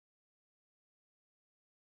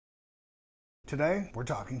Today, we're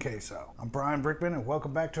talking queso. I'm Brian Brickman, and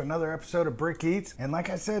welcome back to another episode of BrickEats. And like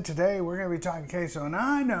I said, today we're going to be talking queso. And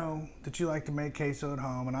I know that you like to make queso at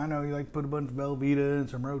home, and I know you like to put a bunch of Velveeta and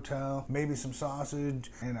some Rotel, maybe some sausage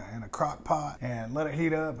in a crock pot, and let it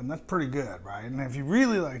heat up, and that's pretty good, right? And if you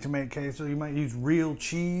really like to make queso, you might use real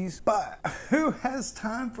cheese. But who has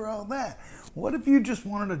time for all that? What if you just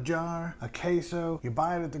wanted a jar of queso, you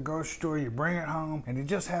buy it at the grocery store, you bring it home, and you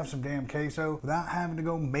just have some damn queso without having to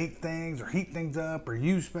go make things or heat things up or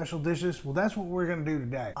use special dishes? Well, that's what we're gonna do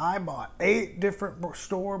today. I bought 8 different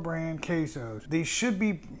store brand quesos. These should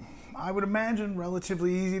be, I would imagine,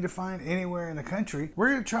 relatively easy to find anywhere in the country. We're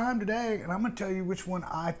gonna try them today, and I'm gonna tell you which one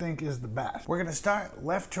I think is the best. We're gonna start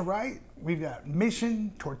left to right. We've got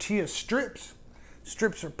Mission tortilla strips.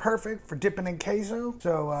 Strips are perfect for dipping in queso.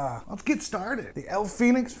 So let's get started. The El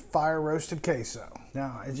Phoenix Fire Roasted Queso.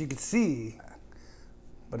 Now, as you can see,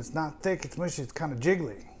 but it's not thick, it's mushy, it's kind of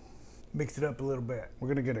jiggly. Mix it up a little bit. We're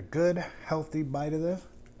gonna get a good, healthy bite of this.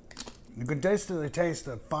 You can definitely taste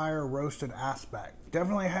the fire roasted aspect.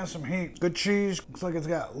 Definitely has some heat. Good cheese. Looks like it's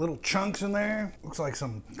got little chunks in there. Looks like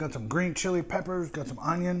got some green chili peppers, got some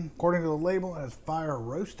onion. According to the label, it has fire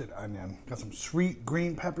roasted onion. Got some sweet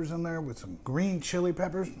green peppers in there with some green chili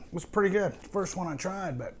peppers. It was pretty good. It's the first one I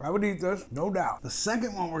tried, but I would eat this, no doubt. The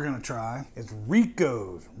second one we're gonna try is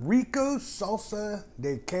Rico's. Rico's Salsa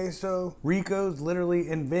de Queso. Rico's literally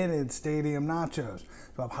invented stadium nachos.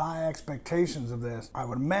 So I have high expectations of this. I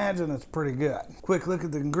would imagine it's pretty good. Quick look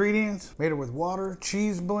at the ingredients. Made it with water,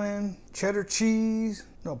 cheese blend, cheddar cheese,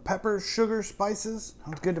 peppers, sugar, spices.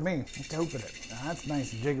 Sounds good to me. Let's open it. Now, that's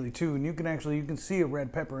nice and jiggly too, and you can see a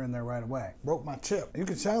red pepper in there right away. Broke my chip. You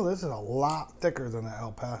can tell this is a lot thicker than the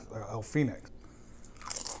El Phoenix.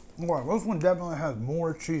 Boy, this one definitely has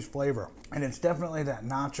more cheese flavor, and it's definitely that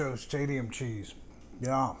nacho stadium cheese.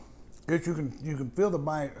 Yeah. Good, you can feel the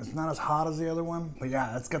bite. It's not as hot as the other one, but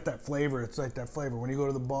yeah, it's got that flavor. It's like that flavor. When you go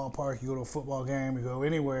to the ballpark, you go to a football game, you go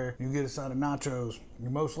anywhere, you get a side of nachos, you're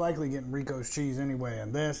most likely getting Rico's cheese anyway,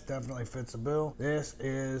 and this definitely fits the bill. This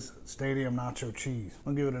is stadium nacho cheese.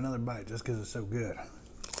 I'll give it another bite just because it's so good.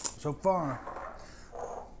 So far,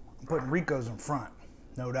 I'm putting Rico's in front,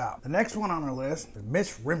 no doubt. The next one on our list is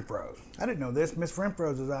Miss Renfro's. I didn't know this. Miss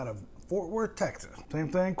Renfro's is out of Fort Worth, Texas. Same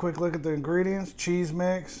thing, quick look at the ingredients. Cheese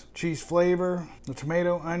mix, cheese flavor, the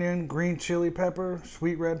tomato, onion, green chili pepper,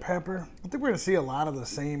 sweet red pepper. I think we're gonna see a lot of the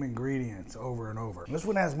same ingredients over and over. This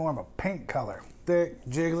one has more of a pink color. Thick,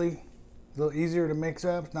 jiggly, a little easier to mix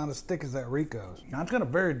up. It's not as thick as that Rico's. Now it's got a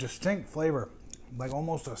very distinct flavor, like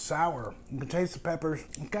almost a sour. You can taste the peppers.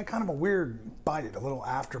 It's got kind of a weird bite, a little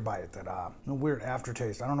after bite, a weird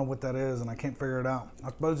aftertaste. I don't know what that is, and I can't figure it out. I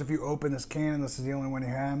suppose if you open this can and this is the only one you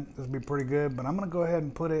have, this would be pretty good, but I'm gonna go ahead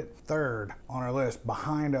and put it third on our list,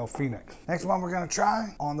 behind El Phoenix. Next one we're gonna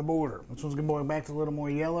try, On the Border. This one's gonna go back to a little more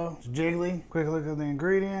yellow. It's jiggly. Quick look at the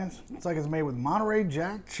ingredients. Looks like it's made with Monterey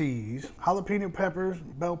Jack cheese, jalapeno peppers,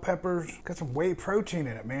 bell peppers. Got some whey protein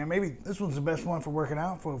in it, man. Maybe this one's the best one for working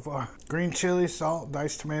out so far. Green chili, salt,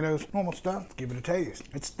 diced tomatoes, normal stuff. Give it a taste.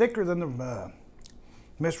 It's thicker than the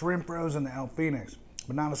Miss Renfro's and the El Phoenix,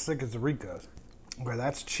 but not as thick as the Rico's. Okay,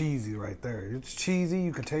 that's cheesy right there. It's cheesy.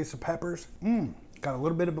 You can taste the peppers. Got a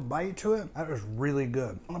little bit of a bite to it. That is really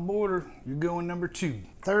good. On the Border, you're going number 2.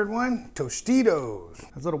 Third one, Tostitos.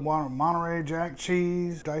 That's little Monterey Jack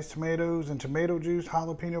cheese, diced tomatoes, and tomato juice,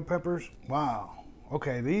 jalapeno peppers. Wow.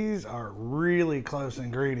 Okay, these are really close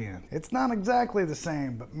ingredients. It's not exactly the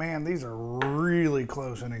same, but man, these are really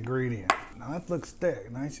close in ingredients. Now that looks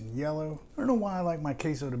thick, nice and yellow. I don't know why I like my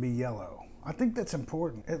queso to be yellow. I think that's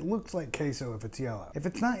important. It looks like queso if it's yellow. If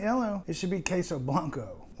it's not yellow, it should be queso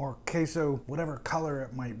blanco or queso whatever color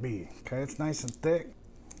it might be. Okay, it's nice and thick.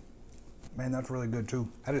 Man, that's really good too.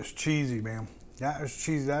 That is cheesy, man. That is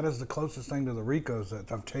cheesy. That is the closest thing to the Rico's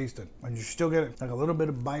that I've tasted. And you still get like a little bit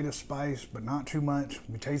of bite of spice, but not too much.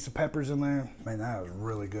 You taste the peppers in there. Man, that is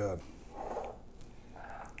really good.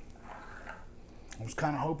 I was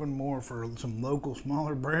kind of hoping more for some local,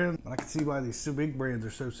 smaller brands, but I can see why these big brands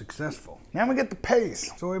are so successful. Now we get the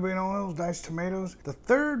paste. Soybean oils, diced tomatoes. The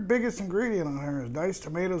third biggest ingredient on here is diced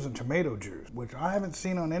tomatoes and tomato juice, which I haven't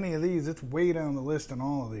seen on any of these. It's way down the list in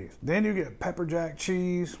all of these. Then you get pepper jack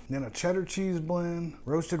cheese, then a cheddar cheese blend,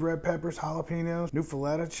 roasted red peppers, jalapenos,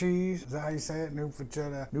 Nufaletta cheese. Is that how you say it?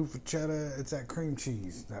 Nufaletta. It's that cream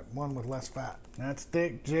cheese, that one with less fat. That's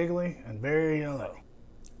thick, jiggly, and very yellow.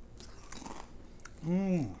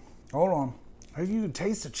 Hold on. You can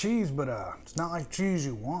taste the cheese, but it's not like cheese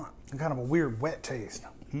you want. It's kind of a weird wet taste.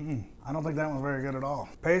 I don't think that one's very good at all.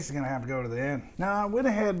 Paste is gonna have to go to the end. Now I went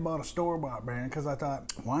ahead and bought a store-bought brand because I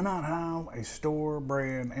thought, why not have a store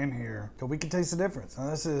brand in here so we can taste the difference. Now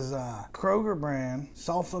this is Kroger brand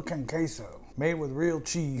salsa con queso, made with real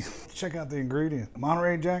cheese. Check out the ingredients.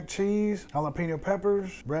 Monterey Jack cheese, jalapeno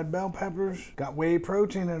peppers, red bell peppers, got whey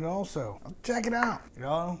protein in it also. Check it out.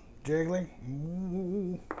 Y'all, jiggly.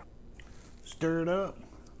 Ooh. Stir it up.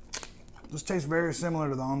 This tastes very similar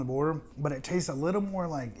to the On the Border, but it tastes a little more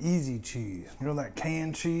like easy cheese. You know, that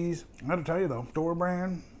canned cheese? I gotta tell you though, store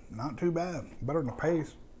brand, not too bad. Better than the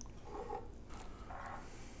paste.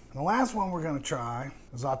 The last one we're gonna try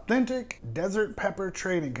is Authentic Desert Pepper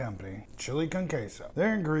Trading Company, chili con queso.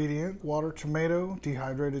 Their ingredient, water, tomato,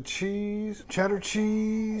 dehydrated cheese, cheddar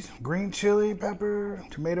cheese, green chili pepper,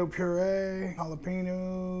 tomato puree,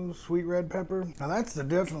 jalapenos, sweet red pepper. Now that's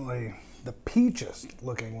definitely the peachiest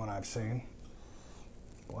looking one I've seen.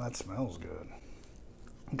 Well, that smells good.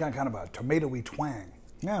 It's got kind of a tomatoey twang.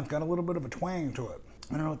 Yeah, it's got a little bit of a twang to it.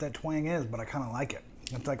 I don't know what that twang is, but I kind of like it.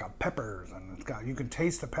 It's like a peppers, and it's got, you can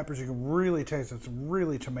taste the peppers, you can really taste it. It's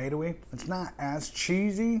really tomatoey. It's not as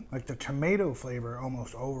cheesy. Like the tomato flavor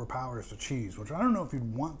almost overpowers the cheese, which I don't know if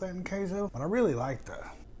you'd want that in queso, but I really like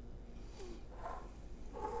that.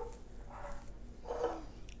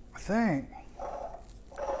 I think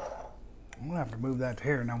I'm gonna have to move that to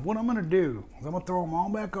here. Now what I'm gonna do is I'm gonna throw them all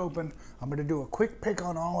back open. I'm gonna do a quick pick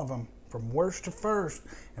on all of them from worst to first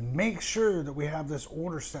and make sure that we have this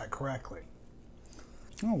order set correctly.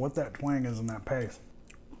 I don't know what that twang is in that paste.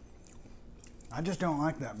 I just don't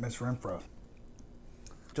like that Miss Renfro.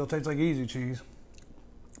 Still tastes like easy cheese.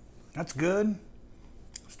 That's good.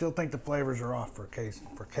 Still think the flavors are off for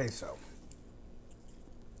queso.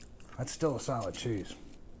 That's still a solid cheese.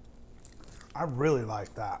 I really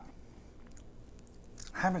like that.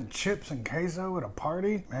 Having chips and queso at a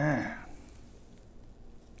party, man.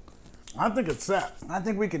 I think it's set. I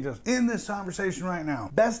think we can just end this conversation right now.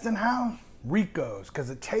 Best in house, Rico's, because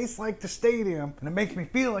it tastes like the stadium and it makes me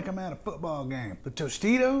feel like I'm at a football game. The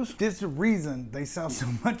Tostitos, this is the reason they sell so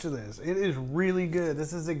much of this. It is really good.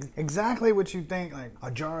 This is exactly what you think like a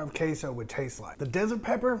jar of queso would taste like. The desert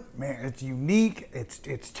pepper, man, it's unique. It's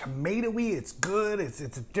tomatoey. It's good. It's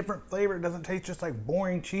a different flavor. It doesn't taste just like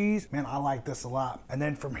boring cheese. Man, I like this a lot. And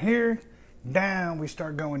then from here down, we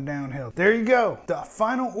start going downhill. There you go. The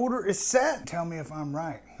final order is set. Tell me if I'm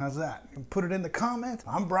right. How's that? You can put it in the comments.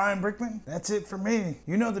 I'm Brian Brickman. That's it for me.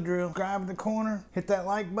 You know the drill. Subscribe in the corner. Hit that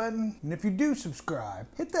like button. And if you do subscribe,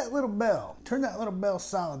 hit that little bell. Turn that little bell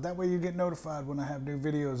solid. That way you get notified when I have new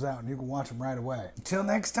videos out and you can watch them right away. Until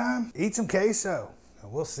next time, eat some queso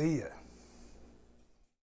and we'll see ya.